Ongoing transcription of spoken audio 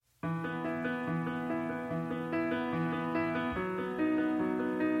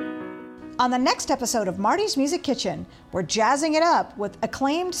On the next episode of Marty's Music Kitchen, we're jazzing it up with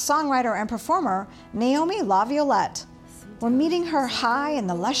acclaimed songwriter and performer Naomi LaViolette. We're meeting her high in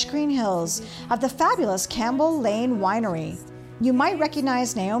the lush green hills of the fabulous Campbell Lane Winery. You might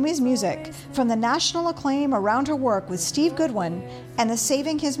recognize Naomi's music from the national acclaim around her work with Steve Goodwin and the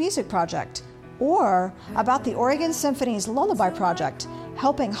Saving His Music Project, or about the Oregon Symphony's Lullaby Project,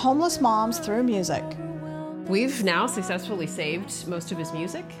 helping homeless moms through music. We've now successfully saved most of his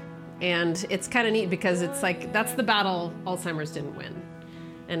music, and it's kind of neat because it's like that's the battle Alzheimer's didn't win,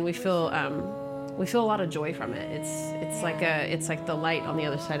 and we feel a lot of joy from it. It's like the light on the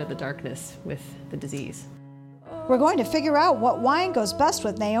other side of the darkness with the disease. We're going to figure out what wine goes best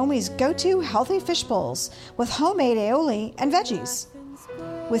with Naomi's go-to healthy fish bowls with homemade aioli and veggies.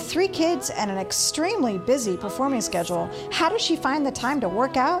 With 3 kids and an extremely busy performing schedule, how does she find the time to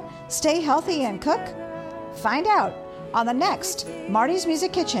work out, stay healthy, and cook? Find out on the next Marty's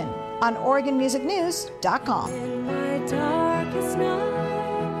Music Kitchen on OregonMusicNews.com.